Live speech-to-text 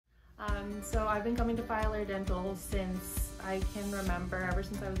So I've been coming to Feiler Dental since I can remember, ever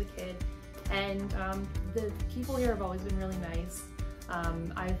since I was a kid. And the people here have always been really nice.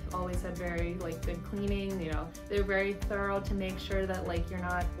 I've always had very good cleaning, you know, they're very thorough to make sure that you're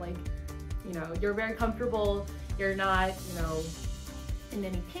not you're very comfortable, you're not, in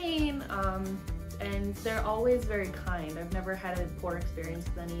any pain, and they're always very kind. I've never had a poor experience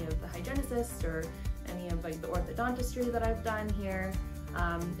with any of the hygienists or any of the orthodontistry that I've done here,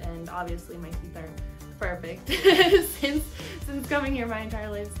 and obviously my teeth are perfect since coming here my entire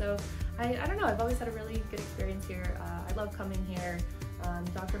life. So I don't know, I've always had a really good experience here. I love coming here.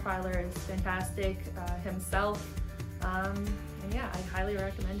 Dr. Feiler is fantastic himself, and yeah, I highly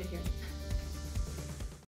recommend it here.